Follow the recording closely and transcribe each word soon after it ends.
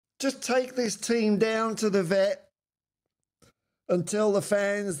just take this team down to the vet and tell the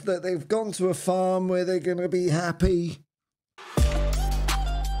fans that they've gone to a farm where they're going to be happy.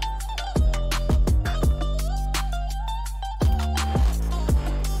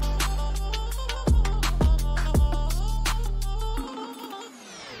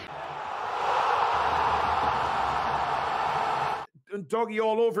 And Doggy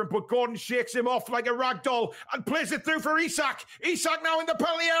all over him, but Gordon shakes him off like a rag doll and plays it through for Isak. Isak now in the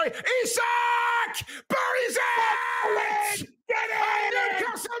penalty area. Isak buries it! Get it! And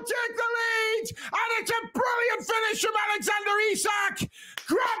Newcastle take the lead, and it's a brilliant finish from Alexander Isak.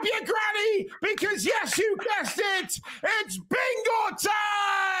 Grab your granny, because yes, you guessed it, it's bingo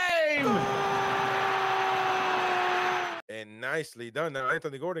time! And nicely done. Now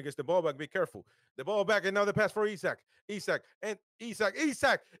Anthony Gordon gets the ball back. Be careful. The ball back, and now the pass for Isak. Isak and Isak.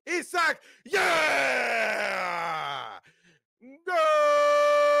 Yeah! Go! No.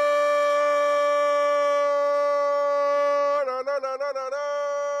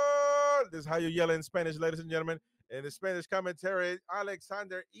 This is how you yell in Spanish, ladies and gentlemen. In the Spanish commentary,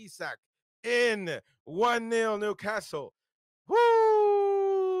 Alexander Isak in 1-0 Newcastle.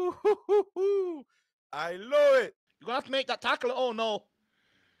 Woo! I love it. You're going to have to make that tackle. Oh, no.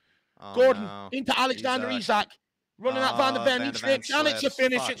 Oh, Gordon into Alexander Isak. Running at Van der Ven. He trips, and it's a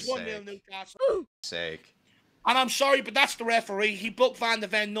finish. It's 1-0 Newcastle. Sake. And I'm sorry, but that's the referee. He booked Van der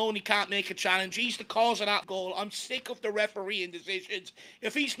Ven, knowing he can't make a challenge. He's the cause of that goal. I'm sick of the refereeing decisions.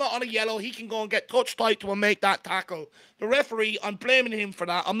 If he's not on a yellow, he can go and get touch title and make that tackle. The referee, I'm blaming him for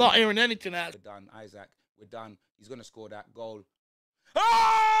that. I'm not hearing anything else. We're done, Isaac. We're done. He's going to score that goal. Oh!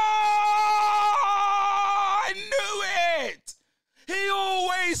 I knew it! He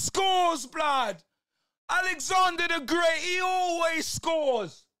always scores, blood! Alexander the Great, he always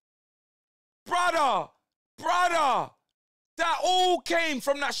scores! Brother! That all came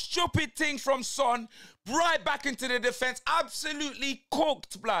from that stupid thing from Son, right back into the defense. Absolutely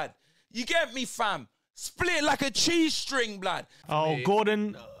cooked, blood. You get me, fam? Split like a cheese string, blood. Oh,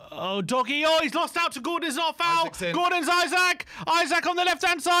 Gordon. Oh, Doggy. Oh, he's lost out to Gordon's not foul. Gordon's Isaac. Isaac on the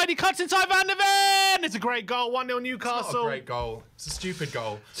left-hand side. He cuts inside Van der Ven. It's a great goal. 1-0 Newcastle. It's not a great goal. It's a stupid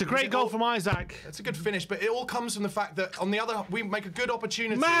goal. It's a great goal from Isaac. It's a good finish, but it all comes from the fact that on the other, we make a good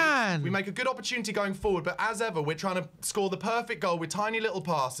opportunity. Man! We make a good opportunity going forward, but as ever, we're trying to score the perfect goal with tiny little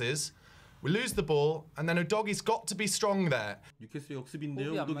passes. We lose the ball, and then Udoggy's got to be strong there. 뉴캐슬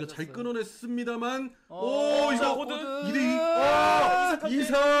역습인데요. 우도기가 잘 끊어냈습니다만. 오, 이거 고든. 2대2.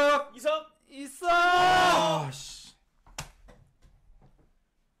 이삭.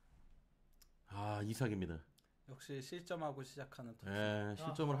 아, 이삭입니다. 역시 실점하고 시작하는. 네,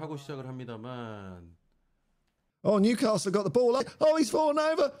 실점을 하고 시작을 합니다만. Oh, Newcastle got the ball up. Oh, he's fallen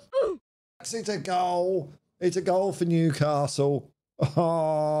over. It's a goal. It's a goal for Newcastle.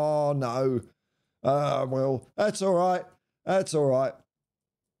 Oh, no. Well, that's all right. That's all right.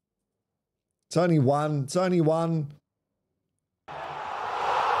 It's only one. It's only one.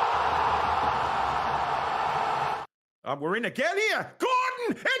 We're in again here.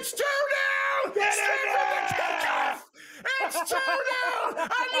 Gordon, it's 2-0. It's It's 2-0. And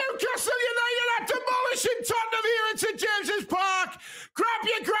Newcastle United are demolishing Tottenham here at St James's Park. Grab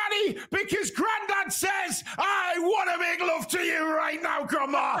your granny, because Grandad says, I want to make love to you right now,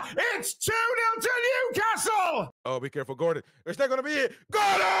 Grandma. It's 2-0 to Newcastle. Oh, be careful, Gordon. It's not going to be it.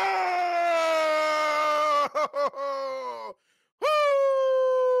 Gordon! Woo!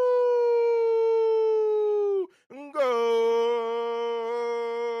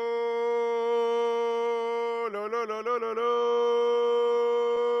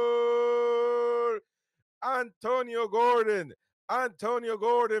 Antonio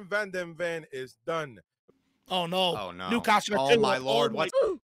Gordon, Van der Ven is done. Oh, no. Oh, no. Newcastle. Oh, my Lord. What's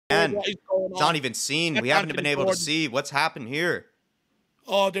it's not even seen. We haven't been able to see what's happened here.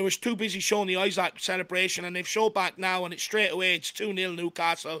 Oh, they was too busy showing the Isaac celebration, and they've showed back now, and it's straight away. It's 2-0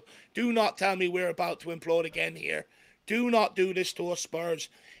 Newcastle. Do not tell me we're about to implode again here. Do not do this to us, Spurs.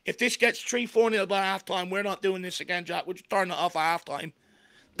 If this gets 3-4-0 by halftime, we're not doing this again, Jack. We're just turning it off at halftime.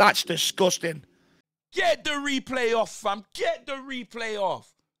 That's disgusting. Get the replay off, fam. Get the replay off.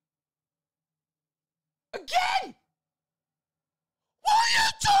 Again? What are you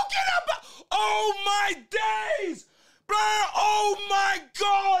talking about? Oh, my days. Bro, oh, my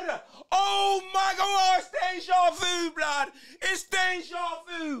God. Oh, my God. Oh, it's deja vu, blood. It's deja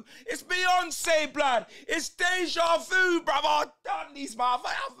vu. It's Beyonce, blood. It's deja vu, bro. I've done these,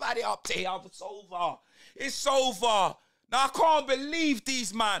 motherfuckers. I've had it up to here. It's over. It's over. Now, I can't believe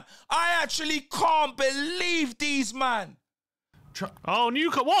these, man. I actually can't believe these, man. Oh,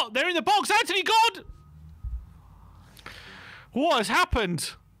 Newcastle. What? They're in the box. Anthony, God. What has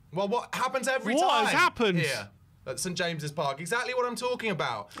happened? Well, what happens every time? What has happened? Here at St James's Park. Exactly what I'm talking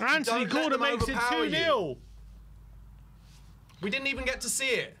about. Anthony Gordon makes it 2-0. We didn't even get to see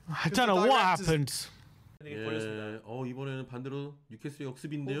it. I don't know what happened. 예, 이번에는 반대로 뉴캐슬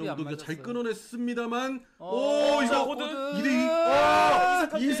역습인데요. 호흡이 안 우도기가 잘 맞았어요. 끊어냈습니다만. 이거 고든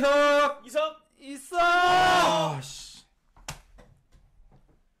 2대2. 이삭.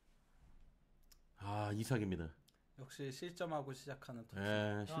 이삭입니다. 역시 실점하고 시작하는 토트.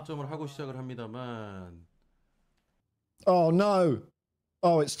 예, 실점을 하고 시작을 합니다만. Oh no.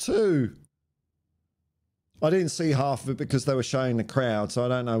 Oh, it's 2. I didn't see half of it because they were showing the crowd, so I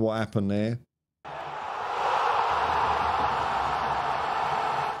don't know what happened there.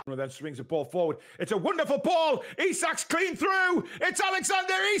 Then swings the ball forward. It's a wonderful ball. Isak's clean through. It's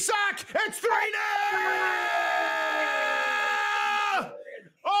Alexander Isak. It's 3-0.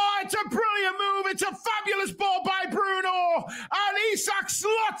 Oh, it's a brilliant move. It's a fabulous ball by Bruno. And Isak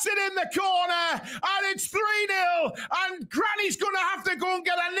slots it in the corner. And it's 3-0. And Granny's going to have to go and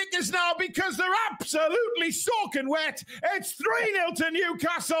get her knickers now because they're absolutely soaking wet. It's 3-0 to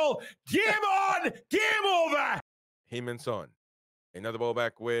Newcastle. Game on. Game over. Heeman's on. Another ball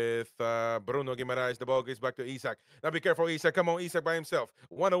back with Bruno Guimaraes. The ball gets back to Isak. Now be careful, Isak. Come on, Isak by himself.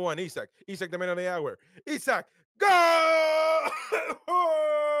 1-1, Isak. Isak, the man of the hour. Isak, go!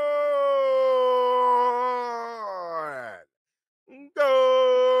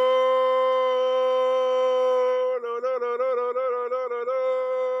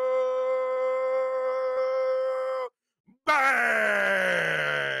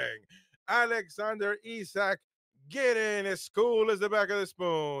 Bang! Alexander Isak. Get in as cool as the back of the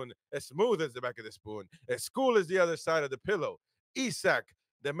spoon, as smooth as the back of the spoon, as cool as the other side of the pillow. Isak,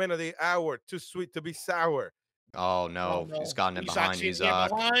 the man of the hour, too sweet to be sour. Oh no, he's gotten in behind. It's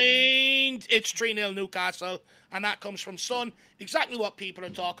 3-0 Newcastle, and that comes from Son. Exactly what people are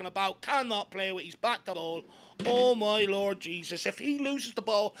talking about. Cannot play with his back to goal. Oh my Lord Jesus! If he loses the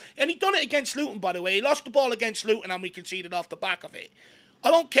ball, and he done it against Luton, by the way, he lost the ball against Luton, and we conceded off the back of it. I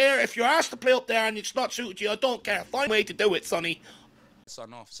don't care if you're asked to play up there and it's not suited to you. I don't care. Find a way to do it, Sonny.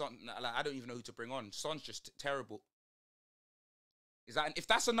 Son off. Son, like, I don't even know who to bring on. Son's just terrible. Is that if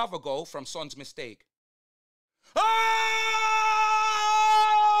that's another goal from Son's mistake? Oh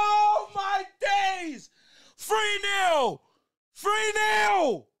my days! 3-0!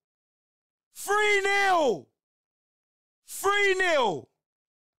 3-0! 3-0! 3-0!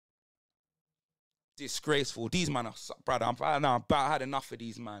 Disgraceful. These man are, brother. I had enough of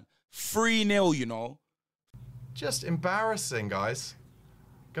these man. 3-0, you know. Just embarrassing, guys.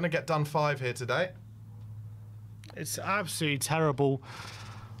 Gonna get done 5 here today. It's absolutely terrible.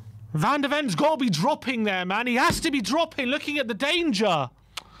 Van de Ven's got to be dropping there, man. He has to be dropping, looking at the danger.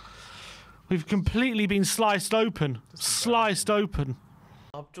 We've completely been sliced open. Sliced open.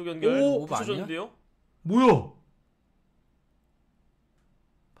 앞쪽 연결 부서졌는데요? 뭐야?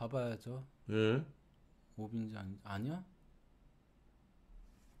 봐봐야죠. 예. 옵인지 아니야?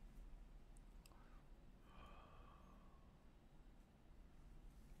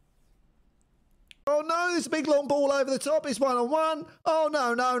 Oh no, this big long ball over the top. It's 1-on-1. Oh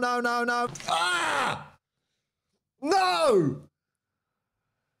no, no, no, no, no. Ah! No!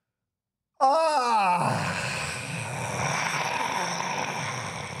 Ah!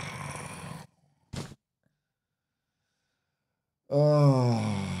 Oh.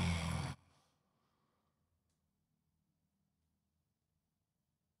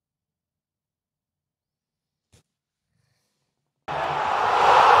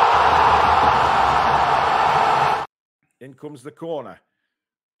 In comes the corner.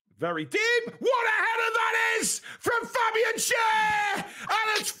 Very deep. What a header that is from Fabian Schär.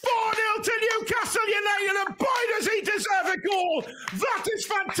 And it's 4-0 to Newcastle United. And boy, does he deserve a goal. That is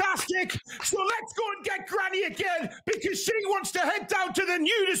fantastic. So let's go and get Granny again because she wants to head down to the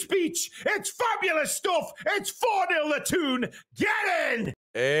nudist speech. It's fabulous stuff. It's 4-0 the tune. Get in.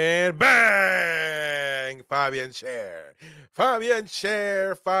 And bang! Fabian Schär. Fabian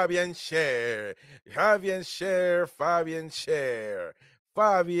Schär. Fabian Schär. Fabian Schär. Fabian Schär.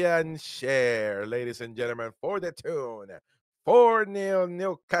 Fabian Schär, ladies and gentlemen, for the tune. 4-0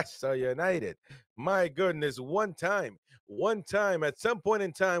 Newcastle United. My goodness, one time, at some point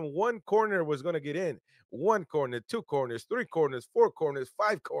in time, one corner was going to get in. 1 corner, 2 corners, 3 corners, 4 corners,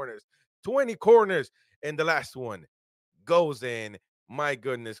 5 corners, 20 corners, and the last one goes in. My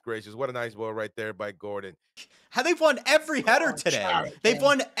goodness gracious, what a nice ball right there by Gordon. How they've won every header today. They've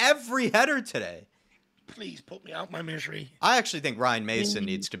won every header today. Please put me out my misery. I actually think Ryan Mason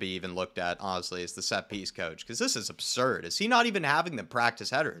needs to be even looked at, honestly, as the set piece coach, because this is absurd. Is he not even having them practice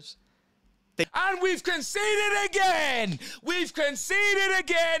headers? And we've conceded again. We've conceded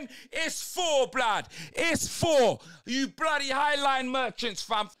again. It's 4, blood. It's 4. You bloody Highline merchants,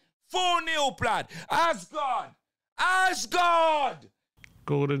 fam. 4-0, blood. Asgard. Asgard.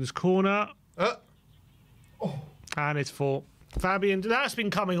 Gordon's corner. And it's 4. Fabian, that's been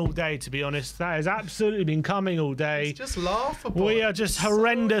coming all day, to be honest. That has absolutely been coming all day. It's just laughable. We are just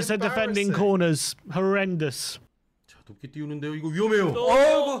horrendous at defending corners. Horrendous. 자, 높게 띄우는데요. 이거 위험해요.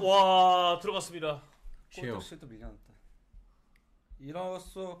 와, 들어갔습니다. 쉐어. 골득실도 밀려났다.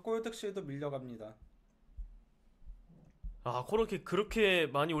 이로써 골득실도 밀려갑니다. 아, 코너킥 그렇게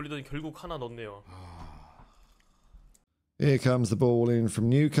많이 올리더니 결국 하나 넣네요. Here comes the ball in from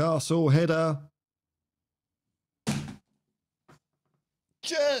Newcastle. Header.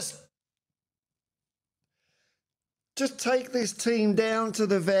 Just take this team down to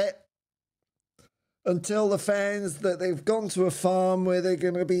the vet and tell the fans that they've gone to a farm where they're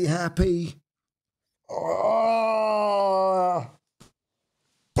going to be happy.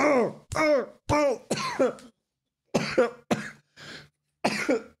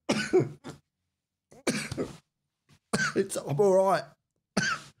 I'm all right.